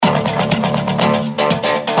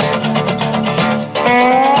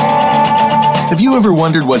Have you ever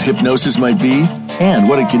wondered what hypnosis might be and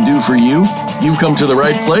what it can do for you? You've come to the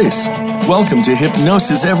right place. Welcome to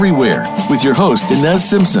Hypnosis Everywhere with your host, Ines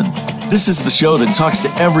Simpson. This is the show that talks to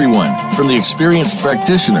everyone, from the experienced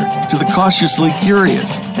practitioner to the cautiously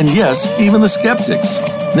curious, and yes, even the skeptics.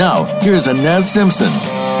 Now, here's Ines Simpson.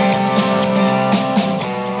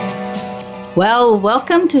 Well,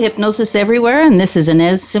 welcome to Hypnosis Everywhere, and this is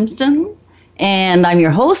Ines Simpson, and I'm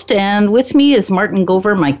your host, and with me is Martin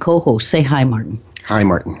Gover, my co-host. Say hi, Martin. Hi,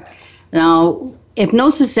 Martin. Now,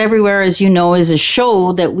 Hypnosis Everywhere, as you know, is a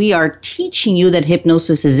show that we are teaching you that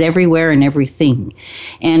hypnosis is everywhere and everything.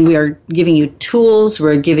 And we are giving you tools,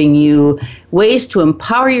 we're giving you ways to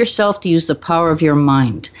empower yourself to use the power of your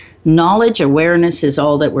mind. Knowledge, awareness is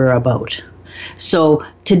all that we're about. So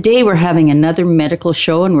today we're having another medical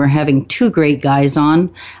show, and we're having two great guys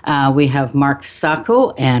on. We have Mark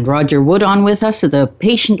Sacco and Roger Wood on with us, the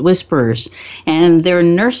Patient Whisperers. And they're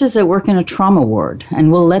nurses that work in a trauma ward.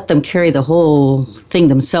 And we'll let them carry the whole thing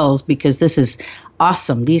themselves because this is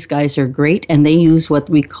awesome. These guys are great, and they use what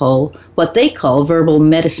they call verbal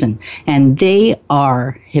medicine. And they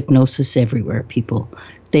are hypnosis everywhere, people.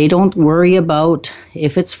 They don't worry about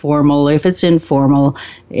if it's formal, if it's informal,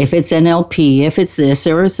 if it's NLP, if it's this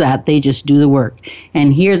or it's that. They just do the work.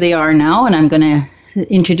 And here they are now, and I'm going to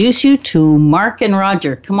introduce you to Mark and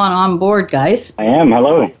Roger. Come on board, guys. I am.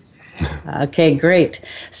 Hello. Okay, great.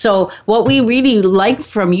 So what we really like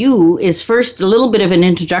from you is first a little bit of an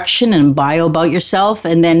introduction and bio about yourself,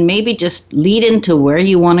 and then maybe just lead into where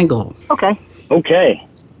you want to go. Okay.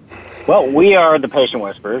 Well, we are the Patient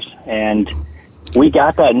Whisperers, and we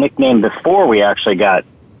got that nickname before we actually got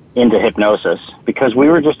into hypnosis because we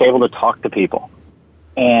were just able to talk to people.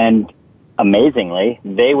 And amazingly,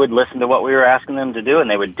 they would listen to what we were asking them to do,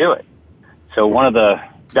 and they would do it. So one of the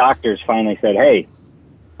doctors finally said, hey,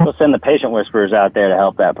 we'll send the Patient Whisperers out there to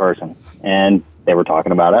help that person. And they were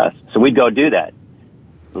talking about us. So we'd go do that.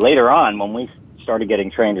 Later on, when we started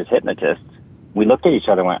getting trained as hypnotists, we looked at each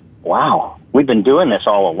other and went, wow, we've been doing this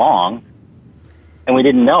all along, and we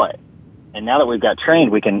didn't know it. And now that we've got trained,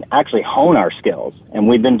 we can actually hone our skills. And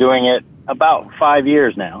we've been doing it about 5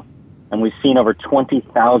 years now. And we've seen over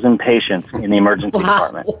 20,000 patients in the emergency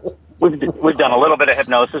department. We've done a little bit of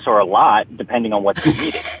hypnosis or a lot, depending on what's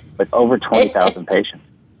needed. But over 20,000 patients.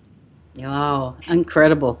 Wow,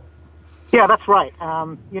 incredible. Yeah, that's right.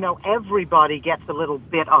 Everybody gets a little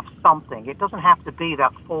bit of something. It doesn't have to be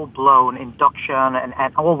that full-blown induction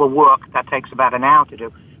and all the work that takes about an hour to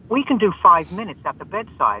do. We can do 5 minutes at the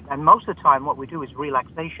bedside, and most of the time what we do is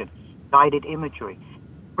relaxation, guided imagery,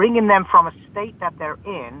 bringing them from a state that they're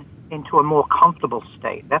in into a more comfortable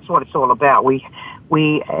state. That's what it's all about. We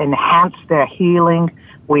enhance their healing,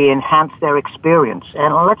 we enhance their experience.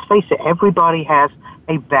 And let's face it, everybody has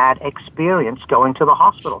a bad experience going to the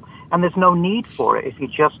hospital, and there's no need for it if you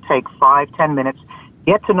just take 5-10 minutes,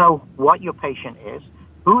 get to know what your patient is,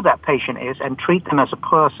 who that patient is, and treat them as a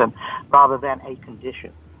person rather than a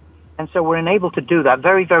condition. And so we're enabled to do that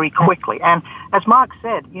very, very quickly. And as Mark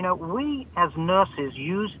said, we as nurses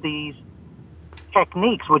use these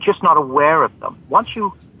techniques. We're just not aware of them. Once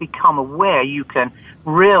you become aware, you can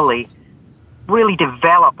really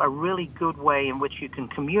develop a really good way in which you can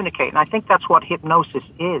communicate. And I think that's what hypnosis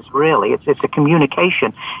is, really. It's a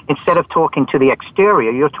communication. Instead of talking to the exterior,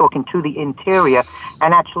 you're talking to the interior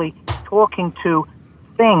and actually talking to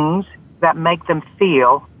things that make them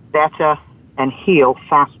feel better and heal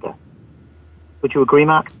faster. Would you agree,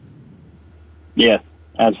 Mark? Yes,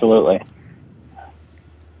 absolutely.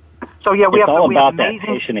 So, yeah, we have that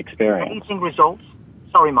patient experience. Amazing results.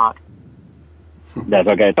 Sorry, Mark. That's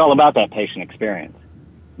okay. It's all about that patient experience.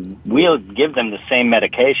 We'll give them the same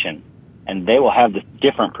medication, and they will have the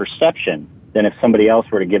different perception than if somebody else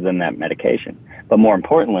were to give them that medication. But more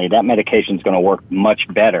importantly, that medication is going to work much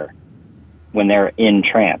better when they're in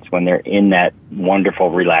trance, when they're in that wonderful,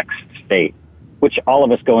 relaxed state, which all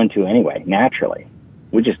of us go into anyway, naturally.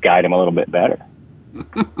 We just guide them a little bit better.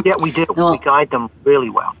 Yeah, we do. We guide them really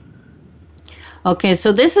well. Okay,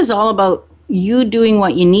 so this is all about you doing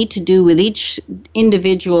what you need to do with each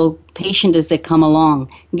individual patient as they come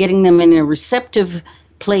along, getting them in a receptive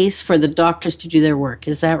place for the doctors to do their work.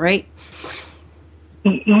 Is that right?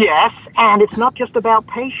 Yes, and it's not just about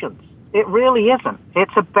patients. It really isn't.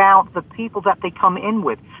 It's about the people that they come in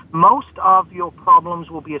with. Most of your problems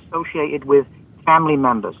will be associated with family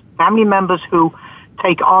members who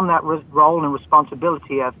take on that role and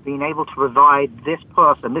responsibility of being able to provide this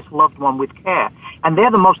person, this loved one, with care. And they're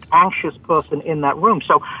the most anxious person in that room.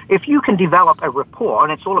 So if you can develop a rapport,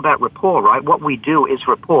 and it's all about rapport, right? What we do is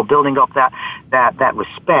rapport, building up that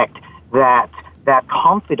respect, that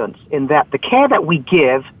confidence in that the care that we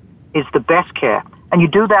give is the best care. And you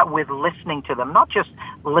do that with listening to them, not just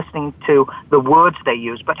listening to the words they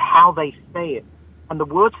use, but how they say it. And the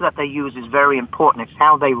words that they use is very important. It's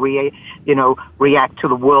how they react to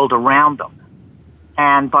the world around them.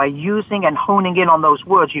 And by using and honing in on those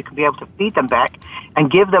words, you can be able to feed them back and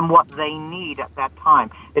give them what they need at that time.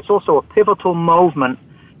 It's also a pivotal moment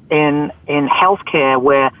in healthcare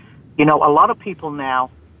where, a lot of people now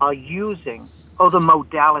are using other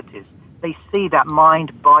modalities. They see that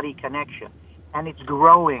mind-body connection, and it's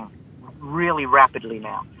growing really rapidly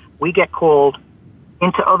now. We get called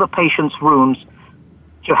into other patients' rooms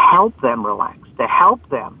to help them relax, to help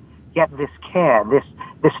them get this care,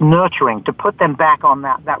 this nurturing, to put them back on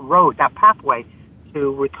that road, that pathway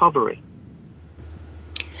to recovery.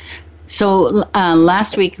 So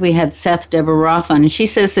last week we had Seth Deborah Roth on, and she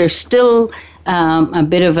says there's still a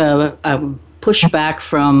bit of a pushback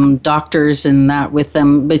from doctors and that with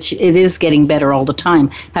them, but it is getting better all the time.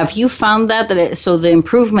 Have you found that so the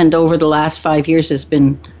improvement over the last 5 years has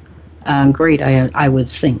been great, I would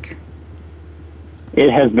think? It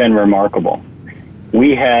has been remarkable.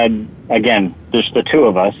 We had, again, just the two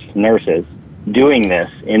of us, nurses, doing this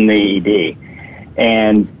in the ED,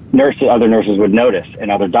 and other nurses would notice, and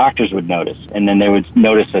other doctors would notice, and then they would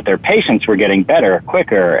notice that their patients were getting better,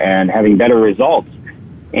 quicker, and having better results.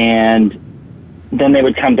 And then they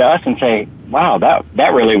would come to us and say, wow,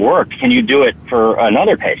 that really worked. Can you do it for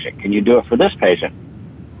another patient? Can you do it for this patient?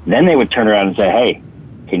 Then they would turn around and say, hey,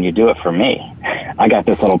 can you do it for me? I got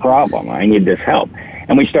this little problem. I need this help.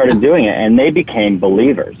 And we started doing it, and they became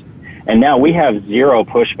believers. And now we have zero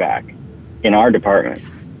pushback in our department.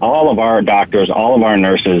 All of our doctors, all of our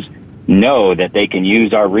nurses know that they can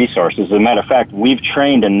use our resources. As a matter of fact, we've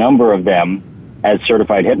trained a number of them as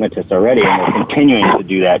certified hypnotists already, and we're continuing to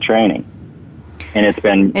do that training. And it's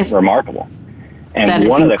been remarkable. And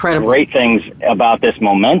one of the great things about this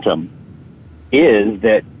momentum is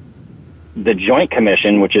that the Joint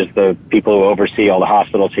Commission, which is the people who oversee all the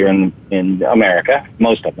hospitals here in America,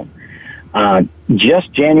 most of them,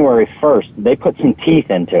 just January 1st, they put some teeth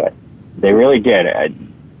into it. They really did.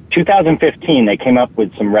 2015, they came up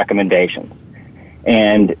with some recommendations,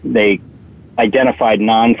 and they identified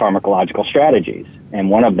non-pharmacological strategies. And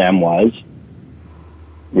one of them was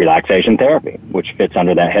relaxation therapy, which fits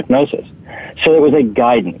under that hypnosis. So it was a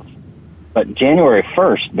guidance. But January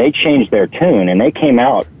 1st, they changed their tune, and they came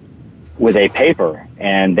out with a paper,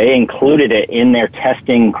 and they included it in their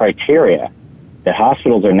testing criteria that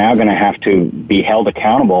hospitals are now going to have to be held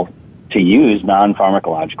accountable to use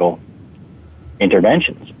non-pharmacological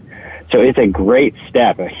interventions. So it's a great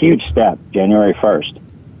step, a huge step, January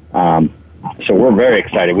 1st. So we're very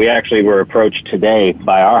excited. We actually were approached today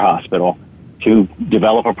by our hospital to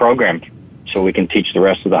develop a program so we can teach the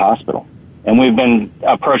rest of the hospital. And we've been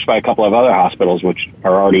approached by a couple of other hospitals which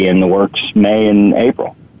are already in the works May and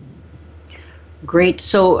April. Great.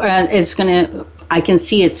 So I can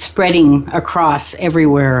see it spreading across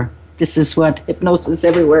everywhere. This is what Hypnosis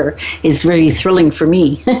Everywhere is really thrilling for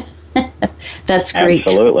me. That's great.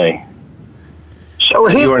 Absolutely. So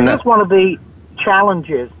here's one of the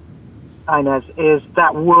challenges, Ines, is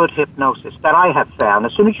that word hypnosis that I have found.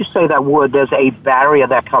 As soon as you say that word, there's a barrier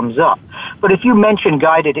that comes up. But if you mention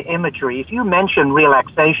guided imagery, if you mention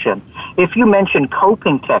relaxation, if you mention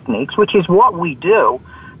coping techniques, which is what we do,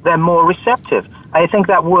 they're more receptive. I think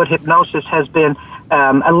that word hypnosis has been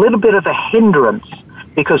a little bit of a hindrance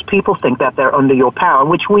because people think that they're under your power,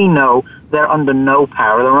 which we know they're under no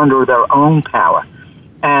power. They're under their own power.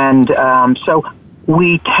 And so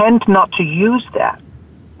we tend not to use that.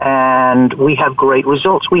 And we have great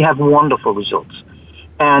results. We have wonderful results.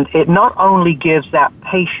 And it not only gives that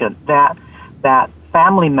patient, that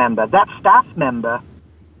family member, that staff member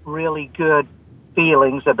really good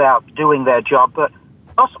feelings about doing their job, but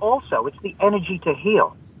us also, it's the energy to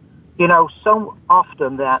heal. So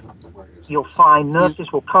often that you'll find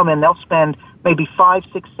nurses will come in, they'll spend maybe 5,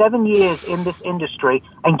 6, 7 years in this industry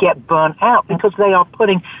and get burnt out because they are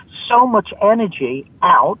putting so much energy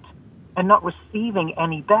out and not receiving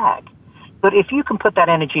any back. But if you can put that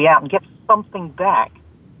energy out and get something back,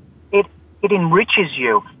 it enriches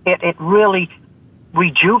you. It really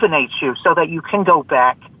rejuvenates you so that you can go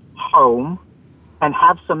back home and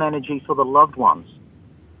have some energy for the loved ones.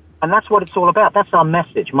 And that's what it's all about. That's our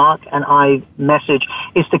message. Mark and I message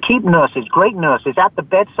is to keep nurses, great nurses, at the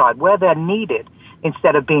bedside where they're needed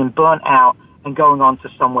instead of being burnt out and going on to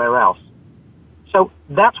somewhere else. So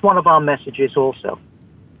that's one of our messages also.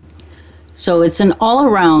 So it's an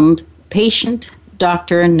all-around patient,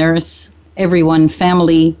 doctor, nurse, everyone,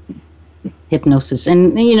 family hypnosis.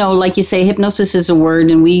 And, like you say, hypnosis is a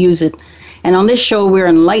word, and we use it And on this show, we're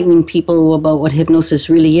enlightening people about what hypnosis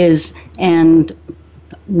really is, and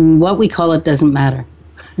what we call it doesn't matter.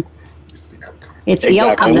 It's the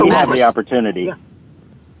outcome that we matters. Have the opportunity. Yeah.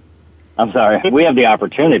 I'm sorry. We have the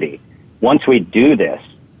opportunity, once we do this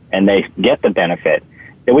and they get the benefit,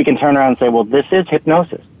 that we can turn around and say, well, this is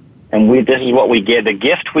hypnosis. And this is what we give, the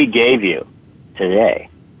gift we gave you today.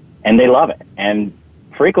 And they love it. And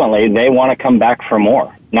frequently, they want to come back for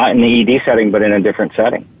more. Not in the ED setting, but in a different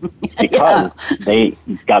setting. Because they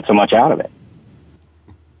got so much out of it.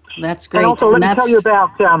 That's great. And also, let me tell you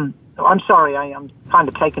about, I'm sorry, I'm kind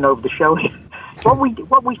of taking over the show here.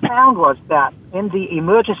 What we found was that in the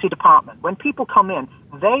emergency department, when people come in,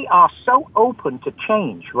 they are so open to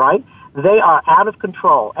change, right? They are out of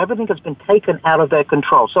control. Everything has been taken out of their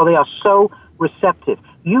control. So they are so receptive.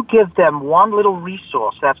 You give them one little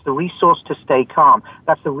resource. That's the resource to stay calm.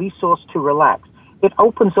 That's the resource to relax. It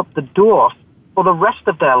opens up the door for the rest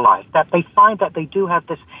of their life, that they find that they do have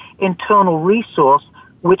this internal resource,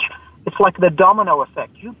 which it's like the domino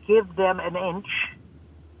effect. You give them an inch,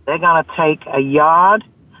 they're going to take a yard,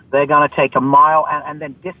 they're going to take a mile, and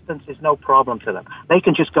then distance is no problem to them. They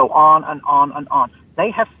can just go on and on and on.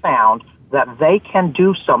 They have found that they can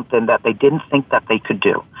do something that they didn't think that they could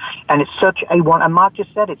do. And it's such a and Mark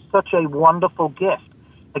just said, it's such a wonderful gift,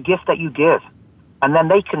 a gift that you give. And then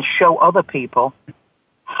they can show other people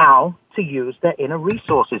how to use their inner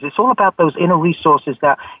resources. It's all about those inner resources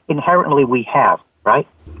that inherently we have, right?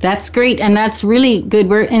 That's great, and that's really good.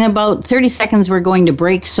 We're in about 30 seconds, we're going to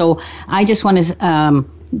break, so I just want to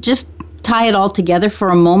just tie it all together for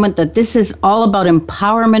a moment, that this is all about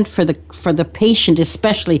empowerment for the patient,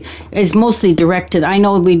 especially, is mostly directed. I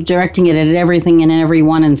know we're directing it at everything and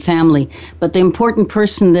everyone and family, but the important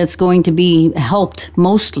person that's going to be helped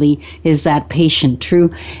mostly is that patient,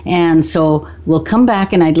 true? And so we'll come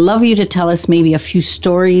back, and I'd love you to tell us maybe a few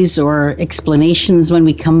stories or explanations when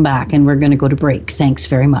we come back, and we're going to go to break. Thanks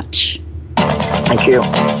very much. Thank you.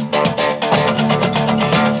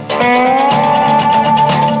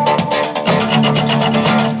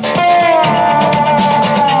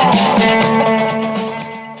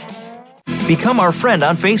 Become our friend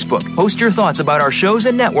on Facebook. Post your thoughts about our shows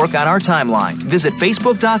and network on our timeline. Visit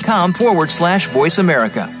Facebook.com/Voice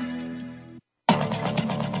America.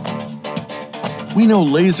 We know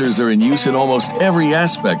lasers are in use in almost every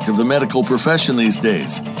aspect of the medical profession these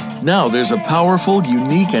days. Now there's a powerful,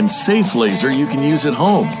 unique, and safe laser you can use at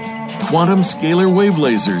home. Quantum scalar wave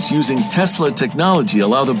lasers using Tesla technology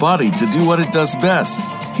allow the body to do what it does best,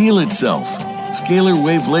 heal itself. Scalar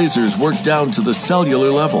wave lasers work down to the cellular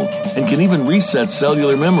level and can even reset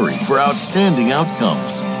cellular memory for outstanding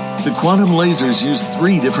outcomes. The quantum lasers use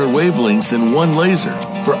 3 different wavelengths in one laser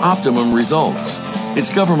for optimum results. It's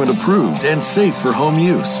government approved and safe for home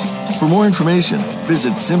use. For more information,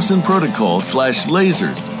 visit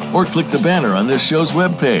SimpsonProtocol/lasers or click the banner on this show's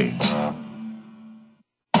webpage.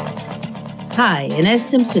 Hi, Ines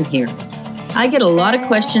Simpson here. I get a lot of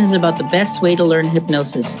questions about the best way to learn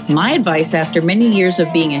hypnosis. My advice after many years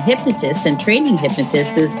of being a hypnotist and training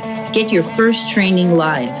hypnotists is get your first training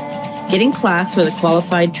live. Get in class with a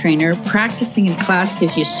qualified trainer. Practicing in class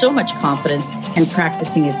gives you so much confidence, and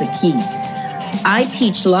practicing is the key. I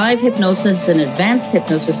teach live hypnosis and advanced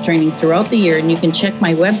hypnosis training throughout the year, and you can check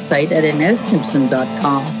my website at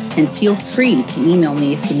InesSimpson.com, and feel free to email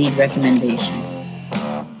me if you need recommendations.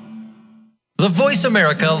 The Voice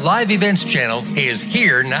America Live Events channel is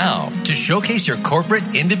here now to showcase your corporate,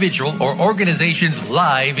 individual, or organization's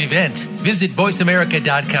live event. Visit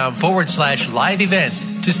voiceamerica.com/live events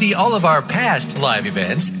to see all of our past live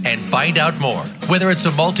events and find out more. Whether it's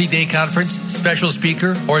a multi-day conference, special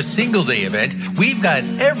speaker, or single-day event, we've got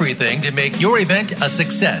everything to make your event a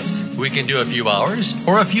success. We can do a few hours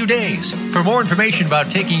or a few days. For more information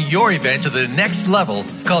about taking your event to the next level,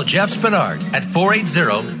 call Jeff Spinard at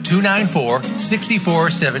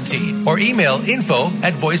 480-294-6417 or email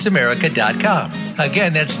info@voiceamerica.com.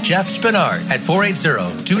 Again, that's Jeff Spinard at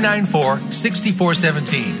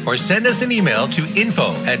 480-294-6417 or send us an email to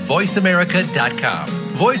info@voiceamerica.com.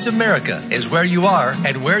 Voice America is where you are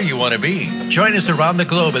and where you want to be. Join us around the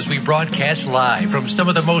globe as we broadcast live from some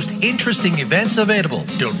of the most interesting events available.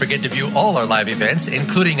 Don't forget to view all our live events,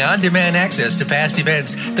 including on-demand access to past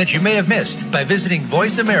events that you may have missed by visiting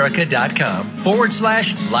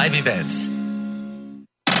voiceamerica.com/live events.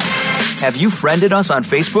 Have you friended us on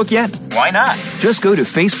Facebook yet? Why not? Just go to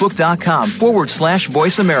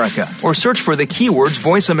facebook.com/Voice America or search for the keywords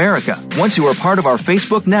Voice America. Once you are part of our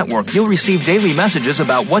Facebook network, you'll receive daily messages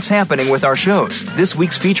about what's happening with our shows, this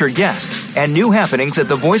week's featured guests, and new happenings at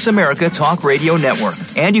the Voice America Talk Radio Network.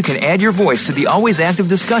 And you can add your voice to the always active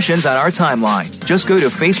discussions on our timeline. Just go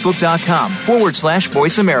to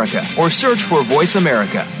facebook.com/Voice America or search for Voice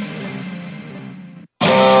America.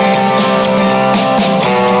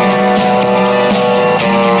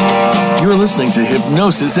 You're listening to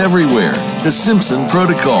Hypnosis Everywhere, the Simpson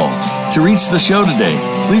Protocol. To reach the show today,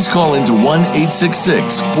 please call into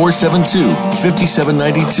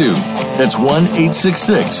 1-866-472-5792. That's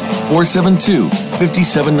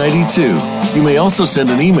 1-866-472-5792. You may also send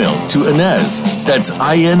an email to Ines, that's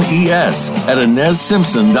INES, at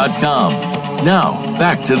InesSimpson.com. Now,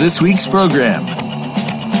 back to this week's program.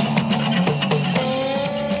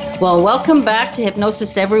 Well, welcome back to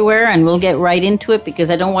Hypnosis Everywhere, and we'll get right into it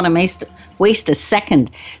because I don't want to waste a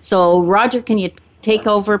second. So, Roger, can you take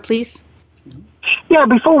over, please? Yeah,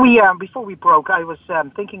 before we broke, I was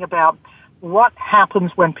thinking about what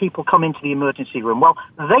happens when people come into the emergency room. Well,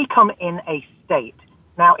 they come in a state.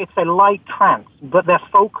 Now, it's a light trance, but they're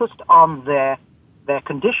focused on their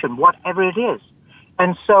condition, whatever it is.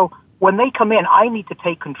 And so when they come in, I need to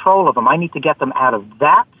take control of them. I need to get them out of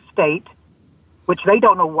that state, which they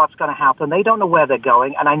don't know what's going to happen. They don't know where they're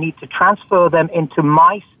going, and I need to transfer them into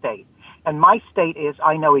my state. And my state is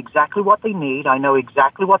I know exactly what they need. I know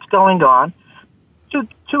exactly what's going on to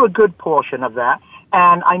a good portion of that,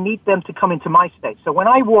 and I need them to come into my state. So when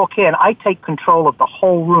I walk in, I take control of the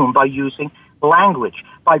whole room by using language,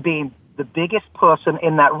 by being the biggest person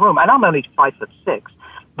in that room. And I'm only 5'6",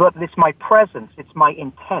 but it's my presence, it's my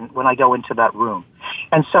intent when I go into that room.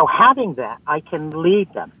 And so having that, I can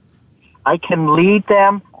lead them. I can lead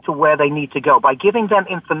them to where they need to go by giving them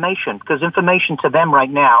information, because information to them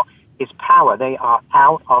right now is power. They are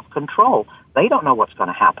out of control. They don't know what's going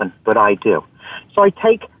to happen, but I do. So I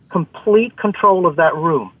take complete control of that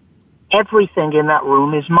room. Everything in that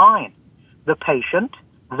room is mine. The patient,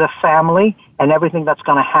 the family, and everything that's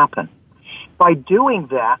going to happen. By doing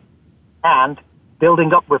that and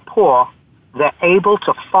building up rapport, they're able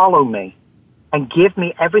to follow me and give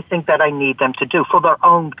me everything that I need them to do for their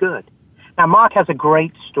own good. Now, Mark has a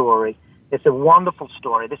great story. It's a wonderful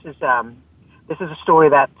story. This is a story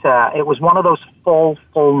that it was one of those full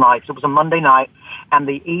nights. It was a Monday night, and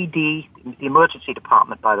the ED, the emergency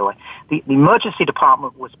department, by the way, the emergency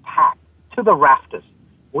department was packed to the rafters.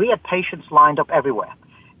 We had patients lined up everywhere.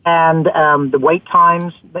 And the wait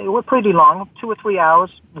times, they were pretty long, 2 or 3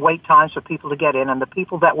 hours wait times for people to get in, and the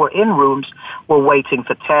people that were in rooms were waiting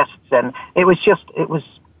for tests, and it was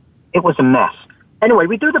a mess. Anyway,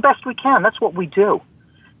 we do the best we can. That's what we do.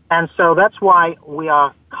 And so that's why we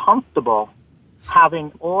are comfortable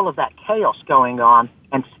having all of that chaos going on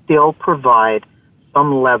and still provide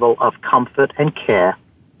some level of comfort and care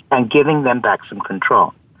and giving them back some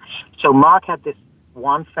control. So Mark had this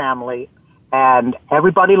one family, and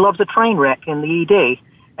everybody loves a train wreck in the ED,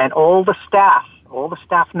 and all the staff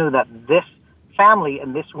knew that this family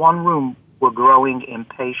in this one room were growing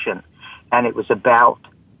impatient, and it was about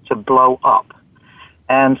to blow up.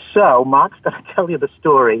 And so Mark's going to tell you the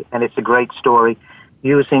story, and it's a great story,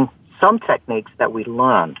 using some techniques that we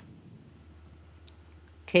learned.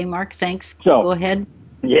 Okay, Mark, thanks. So, go ahead.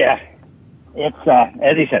 Yeah, it's,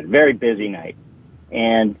 as he said, very busy night.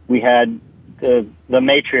 And we had the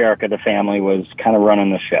matriarch of the family was kind of running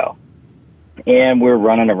the show. And we're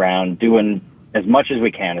running around doing as much as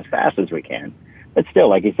we can, as fast as we can. But still,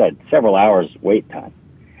 like he said, several hours wait time.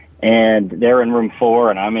 And they're in room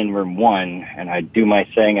 4, and I'm in room 1, and I do my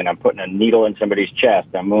thing, and I'm putting a needle in somebody's chest.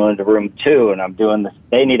 I'm moving to room 2, and I'm doing this.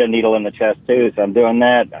 They need a needle in the chest, too, so I'm doing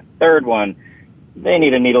that. A third one, they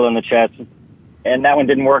need a needle in the chest, and that one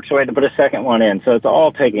didn't work, so I had to put a second one in. So it's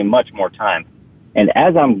all taking much more time. And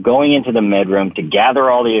as I'm going into the med room to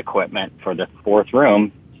gather all the equipment for the 4th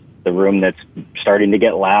room, the room that's starting to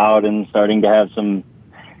get loud and starting to have some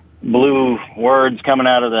blue words coming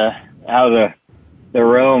out of the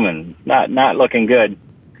room and not looking good,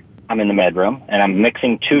 I'm in the med room, and I'm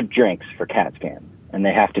mixing 2 drinks for CAT scans, and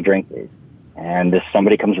they have to drink these. And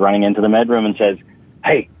somebody comes running into the med room and says,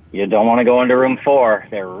 "Hey, you don't want to go into room 4.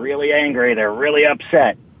 They're really angry. They're really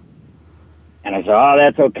upset." And I said, "Oh,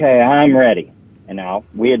 that's okay. I'm ready." And now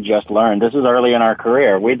we had just learned, this is early in our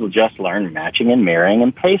career, we'd just learned matching and mirroring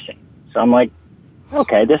and pacing. So I'm like,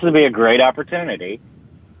 okay, this would be a great opportunity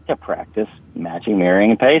to practice matching,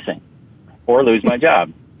 mirroring, and pacing, or lose my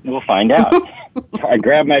job. We'll find out. So I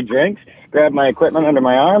grabbed my drinks, grabbed my equipment under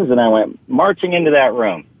my arms, and I went marching into that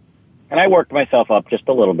room. And I worked myself up just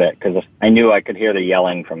a little bit because I knew I could hear the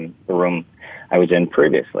yelling from the room I was in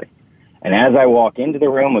previously. And as I walk into the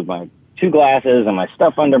room with my 2 glasses and my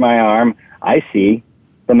stuff under my arm, I see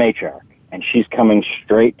the matriarch. And she's coming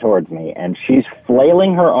straight towards me. And she's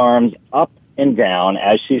flailing her arms up and down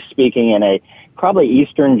as she's speaking in a probably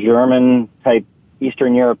Eastern German type,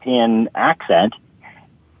 Eastern European accent.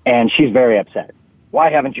 And she's very upset. Why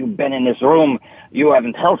haven't you been in this room? You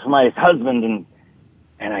haven't helped my husband.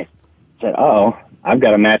 And I said, oh, I've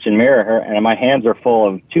got to match and mirror her. And my hands are full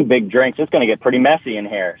of 2 big drinks. It's going to get pretty messy in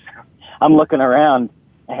here. So I'm looking around,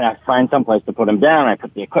 and I find someplace to put them down. I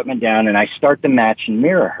put the equipment down, and I start to match and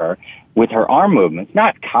mirror her with her arm movements,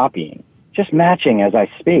 not copying, just matching as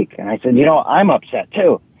I speak. And I said, I'm upset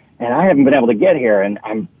too, and I haven't been able to get here, and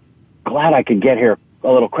I'm glad I could get here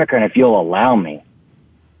a little quicker. And if you'll allow me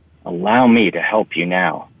to help you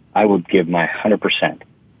now, I would give my 100%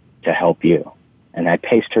 to help you. And I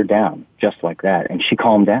paced her down just like that, and she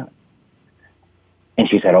calmed down. And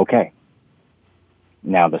she said, okay.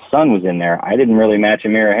 Now, the son was in there. I didn't really match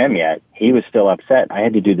and mirror him yet. He was still upset. I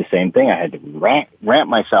had to do the same thing. I had to ramp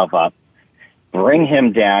myself up, bring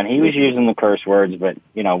him down. He was using the curse words, but,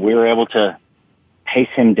 we were able to pace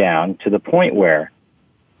him down to the point where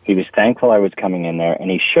he was thankful I was coming in there,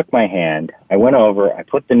 and he shook my hand. I went over. I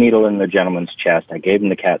put the needle in the gentleman's chest. I gave him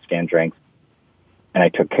the CAT scan drinks, and I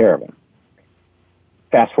took care of him.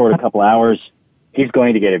 Fast forward a couple hours, he's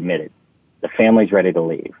going to get admitted. The family's ready to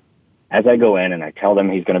leave. As I go in and I tell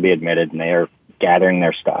them he's going to be admitted and they are gathering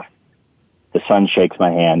their stuff, the son shakes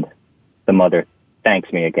my hand. The mother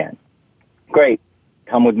thanks me again. Great.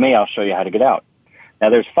 Come with me. I'll show you how to get out. Now,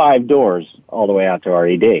 there's 5 doors all the way out to our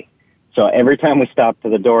ED. So every time we stop to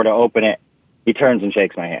the door to open it, he turns and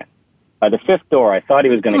shakes my hand. By the 5th door, I thought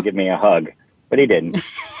he was going to give me a hug, but he didn't.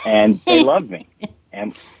 And they loved me.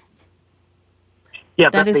 And yeah,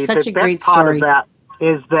 that is such a great part story. Of that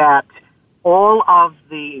is that all of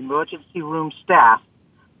the emergency room staff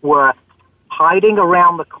were hiding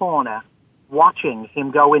around the corner, watching him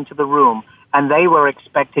go into the room, and they were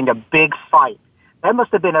expecting a big fight. There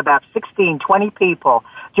must have been about 16, 20 people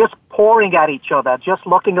just pouring at each other, just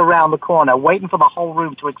looking around the corner, waiting for the whole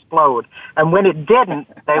room to explode. And when it didn't,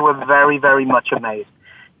 they were very, very much amazed.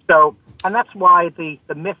 So, and that's why the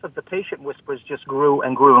myth of the patient whispers just grew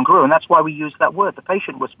and grew and grew. And that's why we use that word, the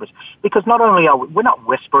patient whispers. Because not only are we're not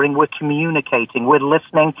whispering, we're communicating, we're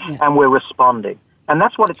listening, and we're responding. And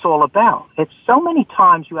that's what it's all about. It's so many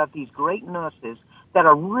times you have these great nurses that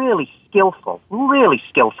are really skillful, really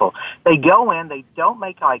skillful. They go in, they don't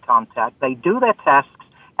make eye contact, they do their tasks,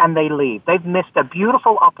 and they leave. They've missed a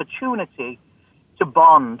beautiful opportunity to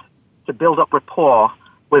bond, to build up rapport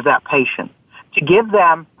with that patient, to give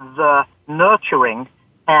them the nurturing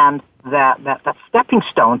and that stepping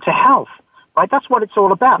stone to health, right? That's what it's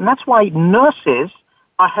all about. And that's why nurses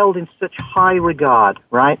are held in such high regard,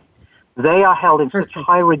 right? They are held in such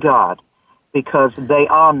high regard because they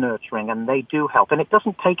are nurturing and they do help. And it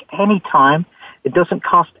doesn't take any time. It doesn't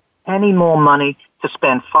cost any more money to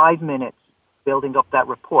spend 5 minutes building up that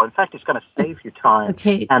rapport. In fact, it's going to save you time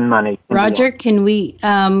and money. Roger, can we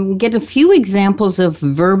get a few examples of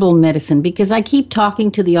verbal medicine? Because I keep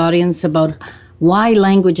talking to the audience about why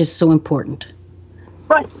language is so important.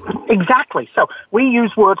 Right, exactly. So we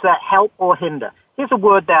use words that help or hinder. Here's a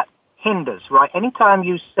word that hinders, right? Anytime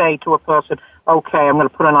you say to a person, okay, I'm going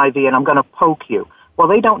to put an IV and I'm going to poke you. Well,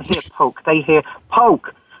 they don't hear poke. They hear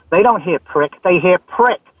poke. They don't hear prick. They hear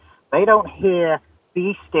prick. They don't hear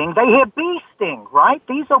bee sting. They hear bee sting, right?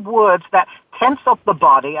 These are words that tense up the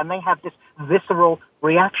body and they have this visceral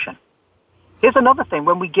reaction. Here's another thing.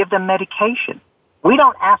 When we give them medication, we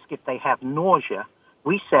don't ask if they have nausea.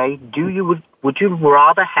 We say, would you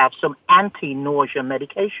rather have some anti-nausea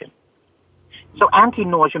medication? So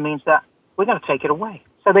anti-nausea means that we're going to take it away.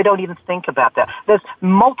 So they don't even think about that. There's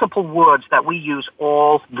multiple words that we use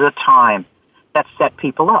all the time that set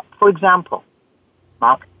people up. For example,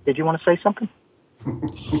 Mark, did you want to say something?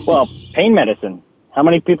 Well, pain medicine. How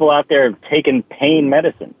many people out there have taken pain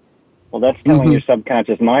medicine? Well, that's telling your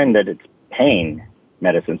subconscious mind that it's pain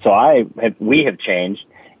medicine. So we have changed,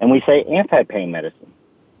 and we say anti-pain medicine.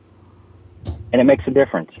 And it makes a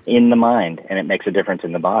difference in the mind, and it makes a difference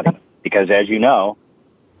in the body. Because as you know,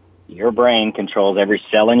 your brain controls every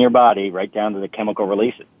cell in your body right down to the chemical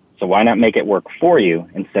releases. So why not make it work for you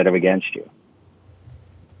instead of against you?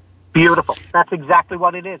 Beautiful. That's exactly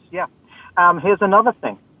what it is, yeah. Here's another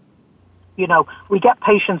thing. You know, we get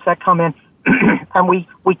patients that come in and we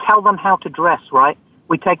tell them how to dress, right?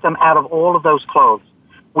 We take them out of all of those clothes.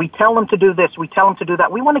 We tell them to do this. We tell them to do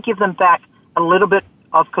that. We want to give them back a little bit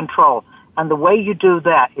of control. And the way you do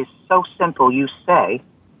that is so simple. You say,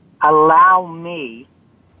 allow me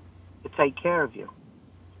to take care of you.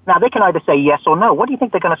 Now, they can either say yes or no. What do you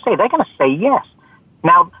think they're going to say? They're going to say yes.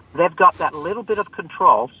 Now, they've got that little bit of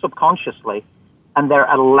control subconsciously, and they're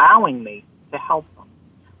allowing me to help them.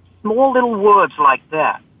 Small little words like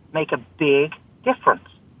that make a big difference,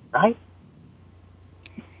 right?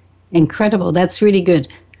 Incredible. That's really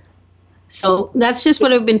good. So that's just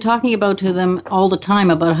what I've been talking about to them all the time,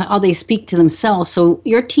 about how they speak to themselves. So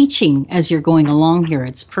you're teaching as you're going along here.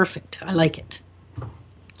 It's perfect. I like it.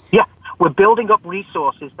 Yeah, we're building up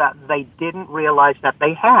resources that they didn't realize that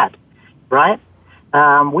they had, right?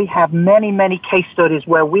 We have many, many case studies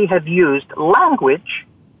where we have used language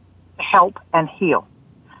to help and heal.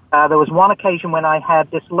 There was one occasion when I had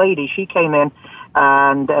this lady. She came in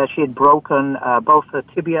and she had broken both her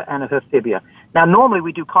tibia and her fibia. Now, normally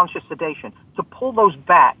we do conscious sedation to pull those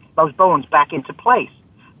bones back into place.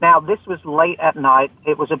 Now, this was late at night.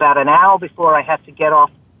 It was about an hour before I had to get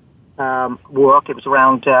off work. It was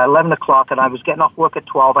around 11 o'clock, and I was getting off work at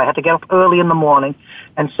 12. I had to get up early in the morning.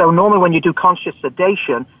 And so normally when you do conscious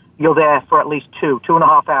sedation, you're there for at least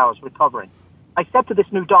 2.5 hours recovering. I said to this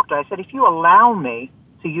new doctor, I said, if you allow me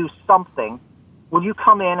to use something, will you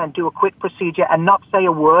come in and do a quick procedure and not say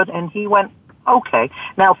a word? And he went, okay.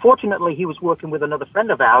 Now, fortunately, he was working with another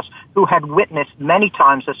friend of ours who had witnessed many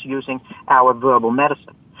times us using our verbal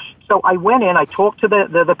medicine. So I went in, I talked to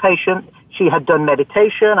the patient. She had done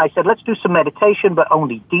meditation. I said, let's do some meditation, but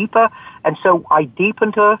only deeper. And so I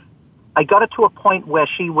deepened her. I got her to a point where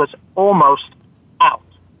she was almost out,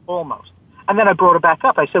 almost. And then I brought her back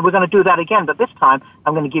up. I said, we're going to do that again, but this time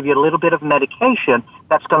I'm going to give you a little bit of medication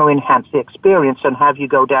that's going to enhance the experience and have you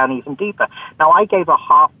go down even deeper. Now, I gave her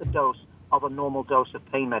half the dose of a normal dose of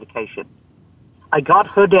pain medication. I got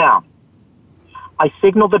her down. I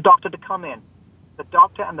signaled the doctor to come in. The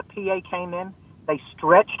doctor and the PA came in. They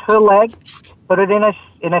stretched her leg, put it in a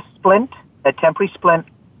splint, a temporary splint,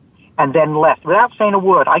 and then left without saying a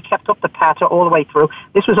word. I kept up the patter all the way through.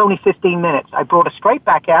 This was only 15 minutes. I brought her straight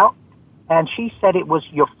back out, and she said it was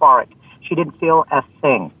euphoric. She didn't feel a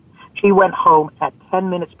thing. She went home at 10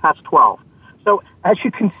 minutes past 12. So as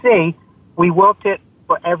you can see, we worked it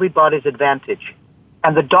for everybody's advantage.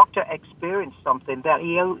 And the doctor experienced something that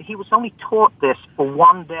he was only taught this for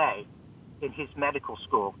one day in his medical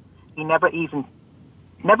school. He never even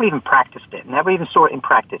practiced it, never even saw it in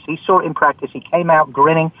practice. He saw it in practice. He came out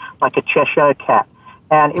grinning like a Cheshire cat.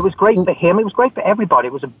 And it was great for him. It was great for everybody.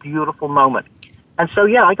 It was a beautiful moment. And so,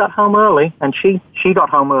 yeah, I got home early, and she got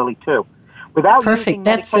home early, too. Without Perfect.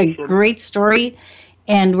 That's a great story.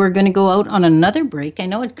 And we're going to go out on another break. I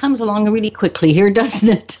know it comes along really quickly here, doesn't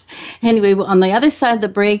it? Anyway, on the other side of the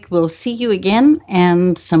break, we'll see you again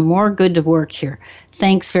and some more good work here.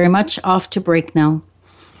 Thanks very much. Off to break now.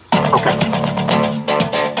 Okay.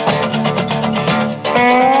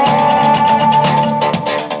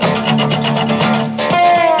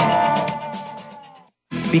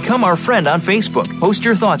 Become our friend on Facebook. Post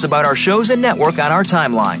your thoughts about our shows and network on our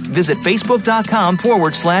timeline. Visit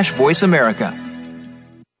facebook.com/Voice America.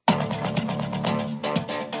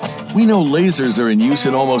 We know lasers are in use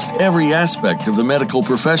in almost every aspect of the medical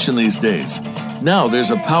profession these days. Now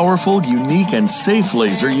there's a powerful, unique, and safe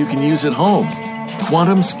laser you can use at home.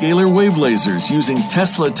 Quantum scalar wave lasers using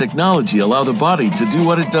Tesla technology allow the body to do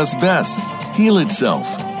what it does best, heal itself.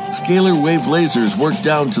 Scalar wave lasers work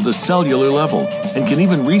down to the cellular level and can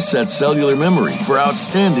even reset cellular memory for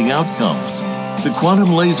outstanding outcomes. The quantum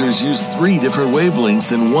lasers use 3 different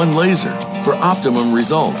wavelengths in one laser for optimum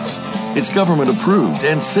results. It's government approved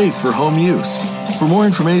and safe for home use. For more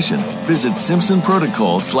information, visit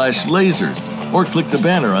simpsonprotocol/lasers or click the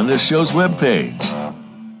banner on this show's webpage.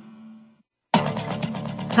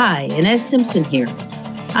 Hi, Ines Simpson here.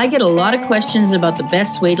 I get a lot of questions about the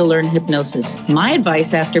best way to learn hypnosis. My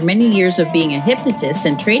advice after many years of being a hypnotist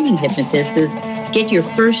and training hypnotists is get your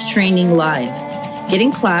first training live. Get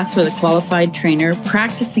in class with a qualified trainer.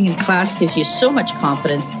 Practicing in class gives you so much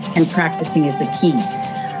confidence, and practicing is the key.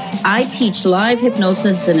 I teach live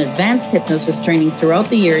hypnosis and advanced hypnosis training throughout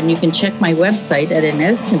the year, and you can check my website at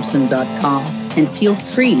InesSimpson.com, and feel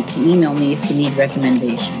free to email me if you need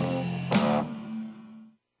recommendations.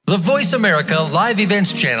 The Voice America Live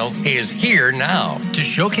Events channel is here now to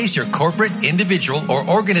showcase your corporate, individual, or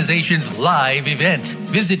organization's live event.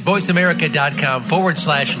 Visit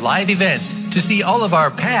voiceamerica.com/live events to see all of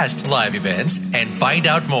our past live events and find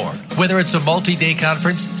out more. Whether it's a multi-day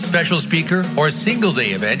conference, special speaker, or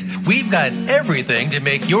single-day event, we've got everything to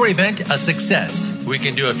make your event a success. We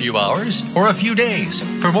can do a few hours or a few days.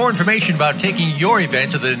 For more information about taking your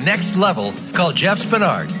event to the next level, call Jeff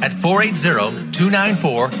Spinard at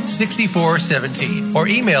 480-294-6417 or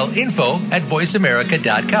email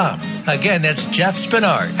info@voiceamerica.com. Again, that's Jeff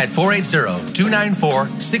Spinard at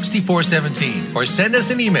 480-294-6417 or send us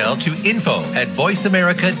an email to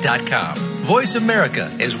info@voiceamerica.com. Voice America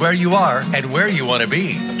is where you are and where you want to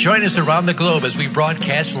be. Join us around the globe as we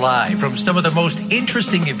broadcast live from some of the most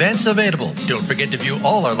interesting events available. Don't forget to view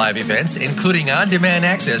all our live events, including on-demand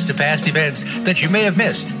access to past events that you may have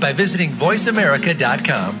missed by visiting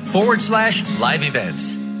voiceamerica.com/live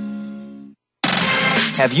events.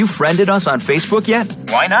 Have you friended us on Facebook yet?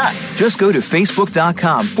 Why not? Just go to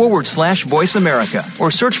facebook.com/Voice America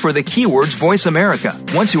or search for the keywords Voice America.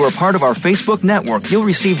 Once you are part of our Facebook network, you'll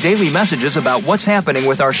receive daily messages about what's happening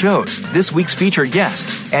with our shows, this week's featured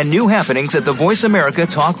guests, and new happenings at the Voice America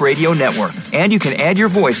Talk Radio Network. And you can add your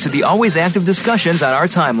voice to the always active discussions on our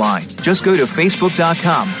timeline. Just go to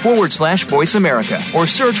facebook.com/Voice America or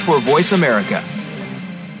search for Voice America.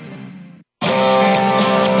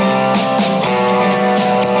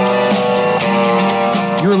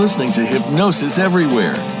 You're listening to Hypnosis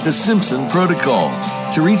Everywhere, the Simpson Protocol.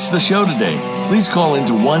 To reach the show today, please call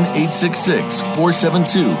into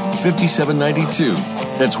 1-866-472-5792.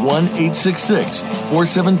 That's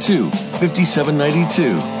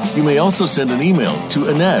 1-866-472-5792. You may also send an email to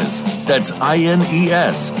Ines, that's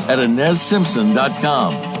INES, at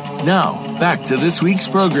InesSimpson.com. Now, back to this week's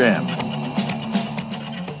program.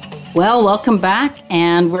 Well, welcome back,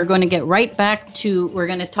 and we're going to get right back to, we're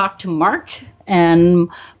going to talk to Mark. And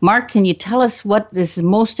Mark, can you tell us what is the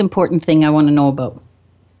most important thing I want to know about?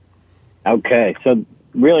 Okay, so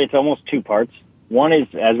really it's almost two parts. One is,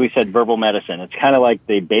 as we said, verbal medicine. It's kind of like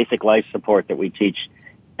the basic life support that we teach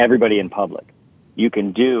everybody in public. You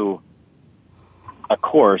can do a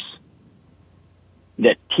course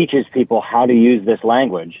that teaches people how to use this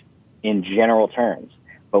language in general terms.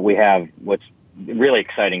 But we have, what's really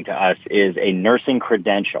exciting to us is a nursing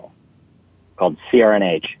credential called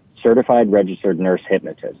CRNH, Certified Registered Nurse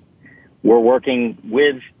Hypnotist. We're working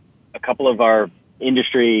with a couple of our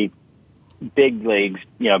industry big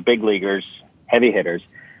leaguers, heavy hitters,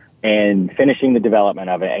 and finishing the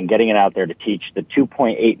development of it and getting it out there to teach the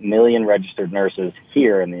 2.8 million registered nurses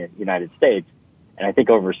here in the United States, and I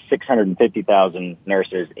think over 650,000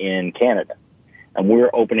 nurses in Canada. And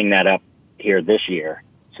we're opening that up here this year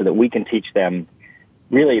so that we can teach them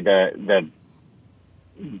really the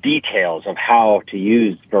details of how to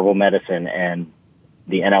use verbal medicine and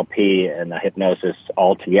the NLP and the hypnosis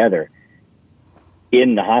all together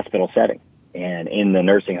in the hospital setting and in the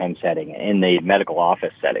nursing home setting, in the medical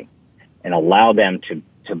office setting, and allow them to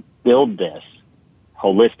build this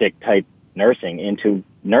holistic type nursing into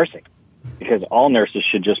nursing, because all nurses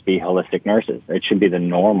should just be holistic nurses. It should be the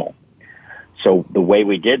normal. So the way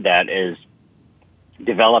we did that is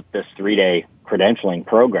develop this 3-day credentialing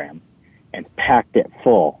program and packed it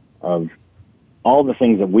full of all the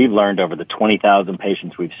things that we've learned over the 20,000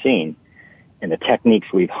 patients we've seen and the techniques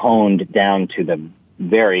we've honed down to the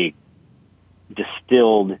very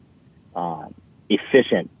distilled,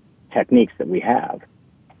 efficient techniques that we have.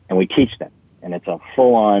 And we teach them. And it's a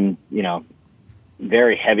full-on,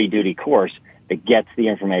 very heavy-duty course that gets the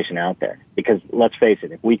information out there. Because let's face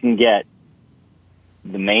it, if we can get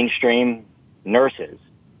the mainstream nurses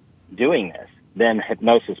doing this, then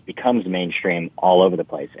hypnosis becomes mainstream all over the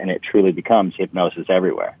place, and it truly becomes hypnosis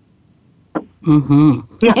everywhere. Mm-hmm.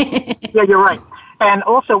 Yeah, you're right. And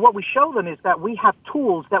also what we show them is that we have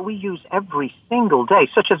tools that we use every single day,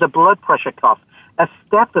 such as a blood pressure cuff, a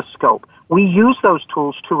stethoscope. We use those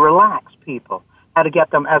tools to relax people, how to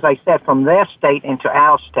get them, as I said, from their state into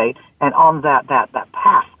our state and on that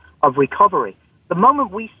path of recovery. The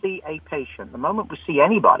moment we see a patient, the moment we see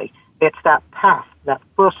anybody, it's that path, that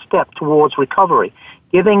first step towards recovery,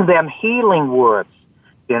 giving them healing words,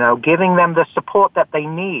 giving them the support that they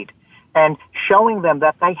need, and showing them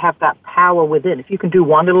that they have that power within. If you can do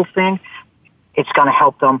one little thing, it's going to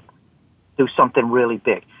help them do something really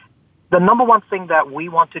big. The number one thing that we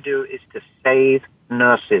want to do is to save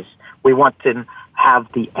nurses. We want to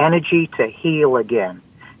have the energy to heal again.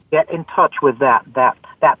 Get in touch with that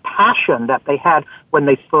passion that they had when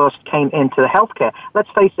they first came into the healthcare.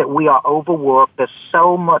 Let's face it, we are overworked. There's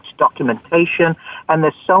so much documentation, and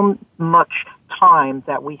there's so much time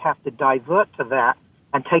that we have to divert to that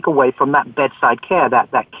and take away from that bedside care,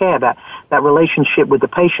 that relationship with the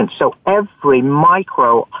patient. So every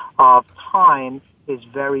micro of time is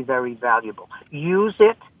very, very valuable. Use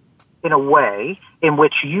it in a way in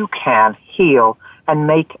which you can heal and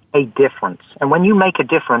make a difference. And when you make a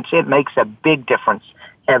difference, it makes a big difference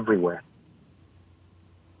everywhere.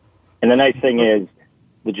 And the nice thing is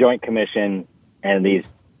the Joint Commission and these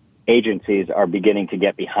agencies are beginning to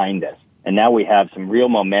get behind us. And now we have some real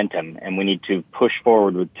momentum, and we need to push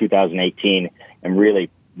forward with 2018 and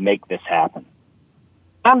really make this happen.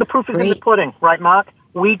 And the proof is in the pudding, right, Mark?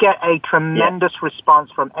 We get a tremendous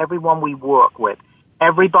response from everyone we work with.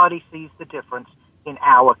 Everybody sees the difference in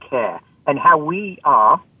our care and how we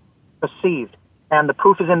are perceived. And the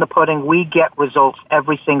proof is in the pudding. We get results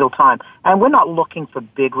every single time. And we're not looking for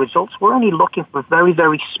big results. We're only looking for very,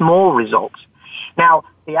 very small results. Now,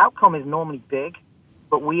 the outcome is normally big,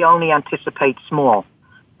 but we only anticipate small.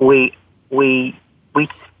 We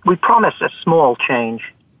promise a small change,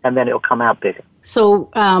 and then it'll come out bigger. So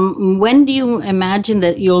when do you imagine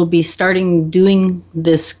that you'll be starting doing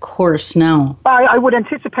this course now? I would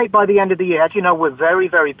anticipate by the end of the year. As you know, we're very,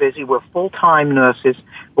 very busy. We're full-time nurses.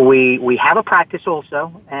 We have a practice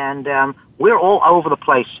also, and we're all over the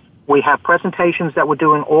place. We have presentations that we're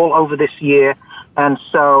doing all over this year, and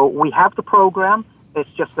so we have the program. It's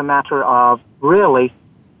just a matter of really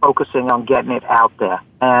focusing on getting it out there.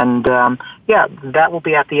 And, that will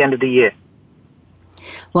be at the end of the year.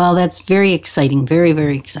 Well, that's very exciting, very,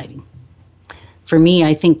 very exciting. For me,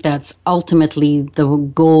 I think that's ultimately the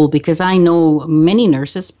goal, because I know many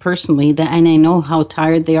nurses personally, and I know how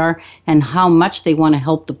tired they are and how much they want to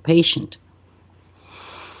help the patient.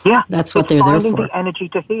 Yeah, that's what they're there for. Finding the energy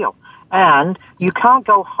to heal. And you can't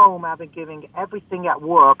go home after giving everything at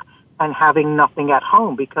work and having nothing at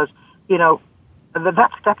home, because,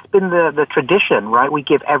 that's been the tradition, right? We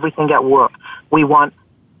give everything at work. We want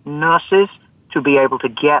nurses to be able to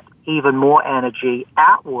get even more energy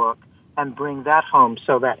at work and bring that home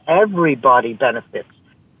so that everybody benefits,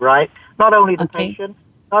 right? Not only the patient,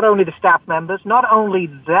 not only the staff members, not only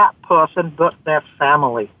that person, but their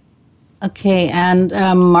family. Okay, and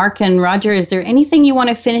Mark and Roger, is there anything you want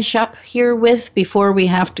to finish up here with before we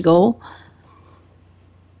have to go?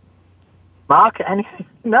 Mark, anything?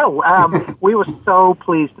 No, we were so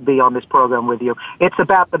pleased to be on this program with you. It's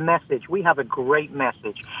about the message. We have a great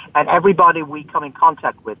message, and everybody we come in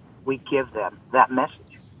contact with, we give them that message.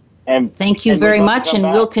 And thank you very much, and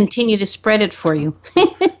we'll continue to spread it for you.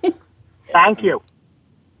 Thank you.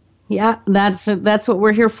 Yeah, that's what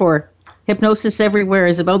we're here for. Hypnosis Everywhere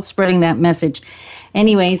is about spreading that message.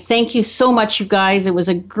 Anyway, thank you so much, you guys. It was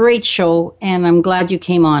a great show, and I'm glad you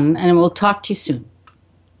came on, and we'll talk to you soon.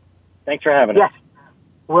 Thanks for having us. Yes,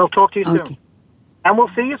 we'll talk to you soon. And we'll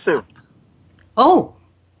see you soon. Oh.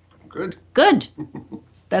 Good.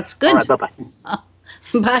 That's good. All right,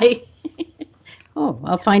 bye-bye. Bye. Oh,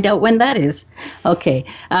 I'll find out when that is. Okay.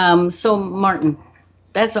 So, Martin,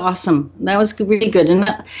 that's awesome. That was really good. And,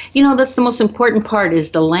 that's the most important part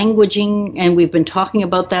is the languaging, and we've been talking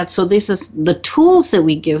about that. So this is the tools that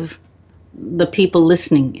we give the people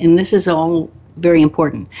listening, and this is all very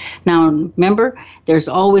important. Now, remember, there's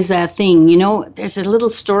always that thing, there's a little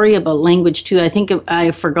story about language too. I think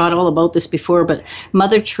I forgot all about this before, but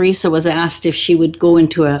Mother Teresa was asked if she would go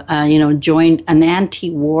into join an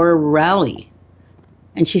anti-war rally.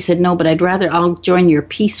 And she said, no, but I'll join your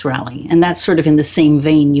peace rally. And that's sort of in the same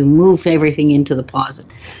vein. You move everything into the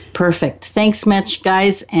positive. Perfect. Thanks much,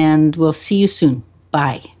 guys, and we'll see you soon.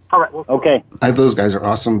 Bye. All right. Okay. Those guys are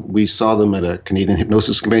awesome. We saw them at a Canadian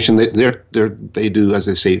Hypnosis Convention. They do, as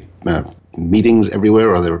they say, meetings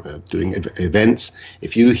everywhere, or they're doing events.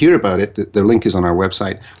 If you hear about it, the link is on our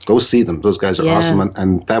website. Go see them. Those guys are awesome.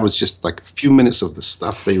 And that was just like a few minutes of the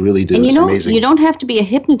stuff they really do. And it's amazing. You don't have to be a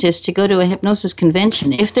hypnotist to go to a hypnosis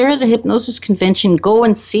convention. If they're at a hypnosis convention, go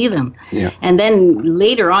and see them. Yeah. And then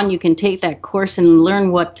later on, you can take that course and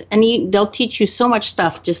learn they'll teach you so much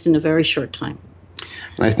stuff just in a very short time.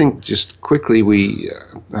 And I think just quickly,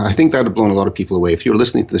 I think that would have blown a lot of people away. If you're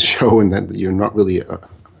listening to the show and that you're not really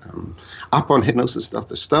up on hypnosis stuff,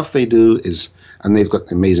 the stuff they do and they've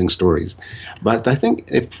got amazing stories. But I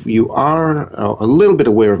think if you are a little bit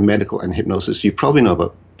aware of medical and hypnosis, you probably know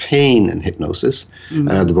about pain and hypnosis.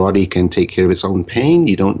 Mm-hmm. The body can take care of its own pain.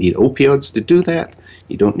 You don't need opioids to do that.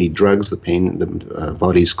 You don't need drugs. The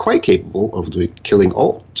body is quite capable of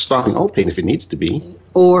stopping all pain if it needs to be.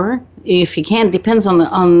 Or if you can't, depends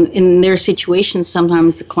in their situations.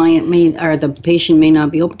 Sometimes the client the patient may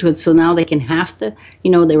not be open to it. So now they can have they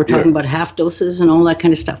were talking about half doses and all that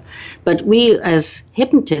kind of stuff. But we as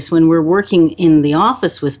hypnotists, when we're working in the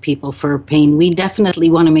office with people for pain, we definitely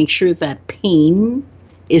want to make sure that pain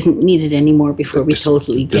isn't needed anymore before we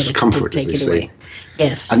totally get discomfort, it to take as it they away. say.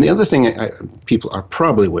 Yes. And the other thing people are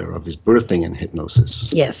probably aware of is birthing in hypnosis.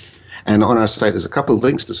 Yes. And on our site, there's a couple of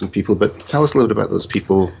links to some people, but tell us a little bit about those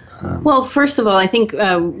people. Well, first of all, I think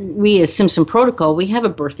we as Simpson Protocol, we have a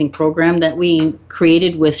birthing program that we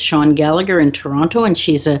created with Sean Gallagher in Toronto, and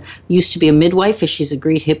she's used to be a midwife, and she's a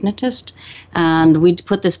great hypnotist. And we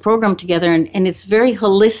put this program together, and it's very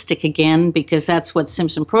holistic again, because that's what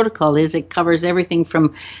Simpson Protocol is. It covers everything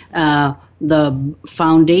from the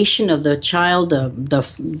foundation of the child,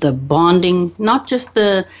 the bonding, not just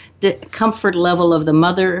the comfort level of the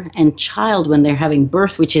mother and child when they're having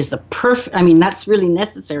birth, which is the perfect, I mean, that's really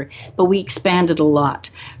necessary, but we expanded a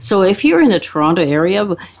lot. So if you're in the Toronto area,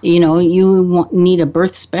 you need a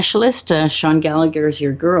birth specialist, Sean Gallagher is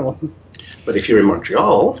your girl. But if you're in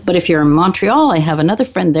Montreal... I have another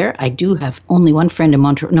friend there. I do have only one friend in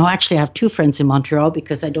Montreal. No, actually, I have two friends in Montreal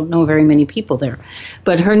because I don't know very many people there.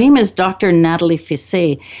 But her name is Dr. Natalie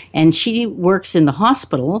Fissé, and she works in the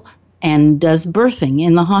hospital and does birthing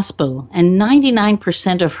in the hospital. And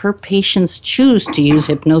 99% of her patients choose to use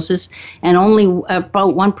hypnosis, and only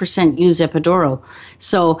about 1% use epidural.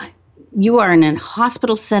 So you are in a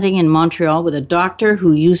hospital setting in Montreal with a doctor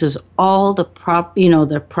who uses all the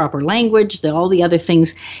proper language, all the other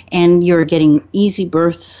things, and you're getting easy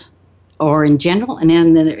births, or in general. And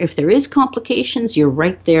then if there is complications, you're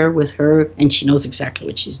right there with her, and she knows exactly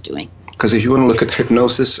what she's doing. Because if you want to look at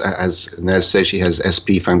hypnosis, as Ines says, she has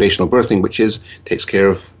SP, foundational birthing, which takes care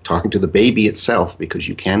of talking to the baby itself, because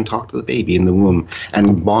you can talk to the baby in the womb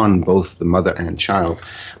and bond both the mother and child.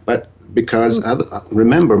 But because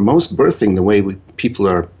remember, most birthing, the way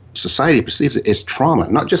society perceives it, is trauma,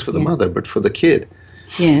 not just for the mother, but for the kid.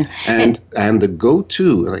 Yeah. And the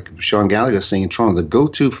go-to, like Sean Gallagher is saying in Toronto, the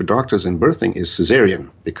go-to for doctors in birthing is cesarean,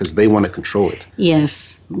 because they want to control it.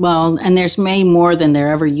 Yes. Well, and there's many more than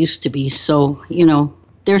there ever used to be. So,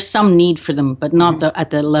 there's some need for them, but not at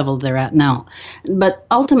the level they're at now. But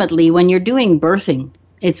ultimately, when you're doing birthing,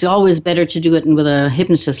 it's always better to do it with a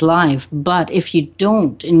hypnotist live. But if you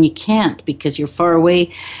don't, and you can't because you're far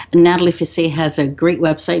away, Natalie Fissé has a great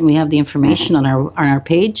website, and we have the information on our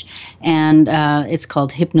page. And it's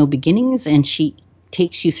called Hypno Beginnings, and she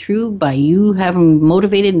takes you through by you having